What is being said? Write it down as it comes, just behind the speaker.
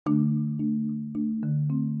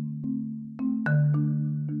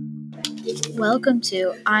Welcome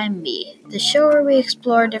to I'm Me, the show where we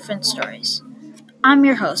explore different stories. I'm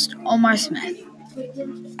your host, Omar Smith.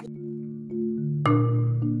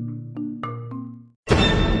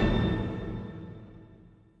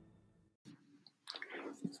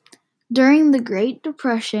 During the Great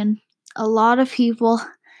Depression, a lot of people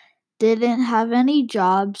didn't have any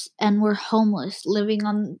jobs and were homeless, living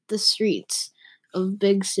on the streets of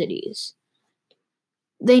big cities.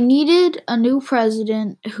 They needed a new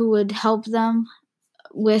president who would help them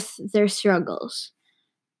with their struggles.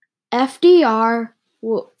 FDR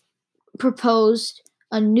proposed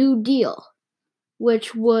a New Deal,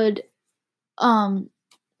 which would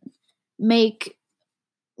make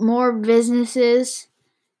more businesses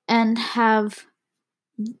and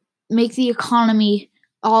make the economy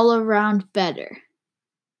all around better.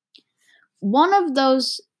 One of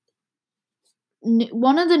the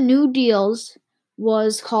New Deals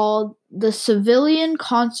was called the Civilian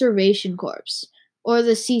Conservation Corps, or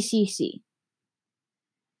the CCC.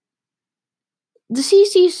 The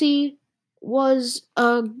CCC was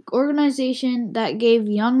an organization that gave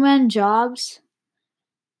young men jobs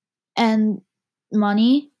and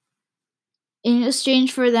money in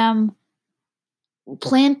exchange for them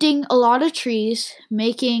planting a lot of trees,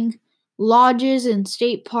 making lodges in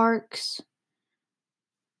state parks,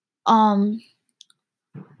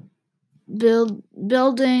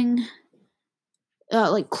 building,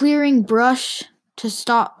 clearing brush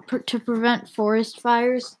to prevent forest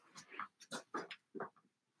fires,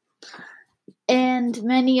 and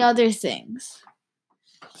many other things.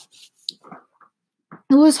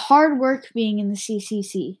 It was hard work being in the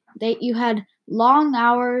CCC. You had long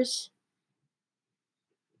hours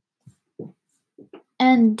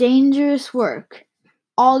and dangerous work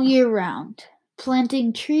all year round.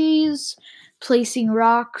 Planting trees, placing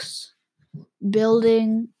rocks,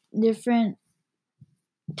 building different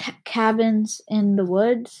cabins in the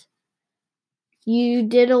woods. You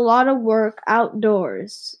did a lot of work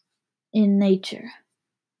outdoors in nature.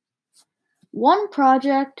 One big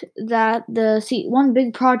project the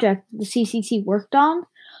CCC worked on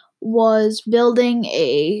was building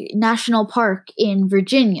a national park in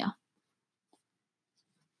Virginia.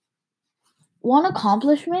 One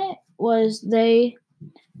accomplishment was they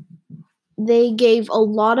gave a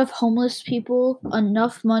lot of homeless people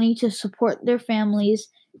enough money to support their families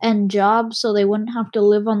and jobs so they wouldn't have to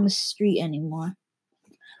live on the street anymore.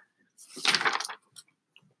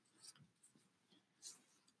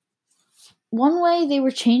 One way they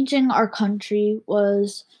were changing our country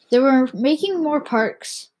was they were making more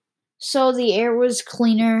parks so the air was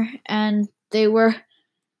cleaner, and they were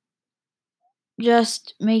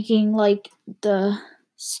just making the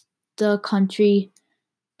country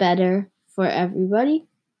better for everybody.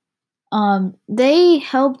 They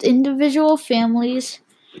helped individual families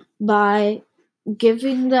by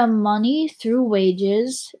giving them money through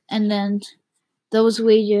wages, and then those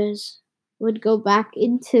wages would go back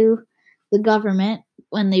into the government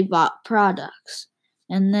when they bought products,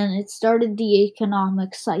 and then it started the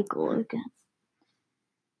economic cycle again.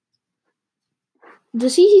 The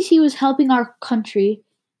CCC was helping our country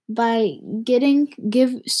by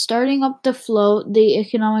starting up the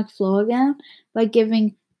economic flow again, by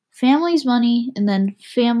giving families money, and then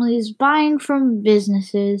families buying from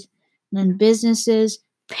businesses, and then businesses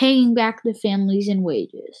paying back the families in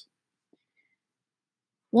wages.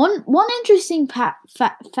 One interesting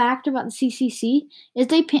fact about the CCC is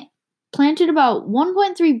they planted about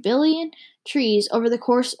 1.3 billion trees over the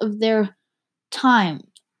course of their time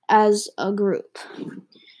as a group.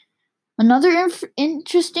 Another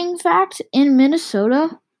interesting fact, in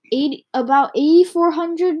Minnesota,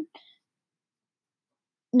 8,400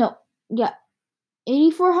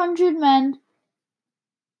 men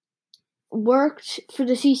worked for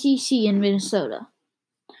the CCC in Minnesota.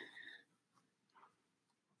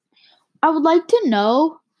 I would like to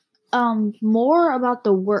know more about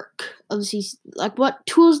the work of the CCC, like what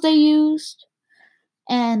tools they used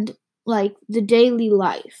and the daily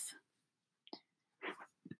life.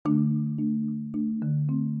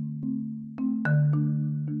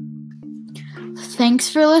 Thanks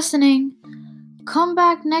for listening. Come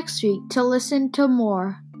back next week to listen to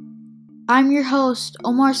more. I'm your host,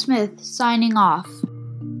 Omar Smith, signing off.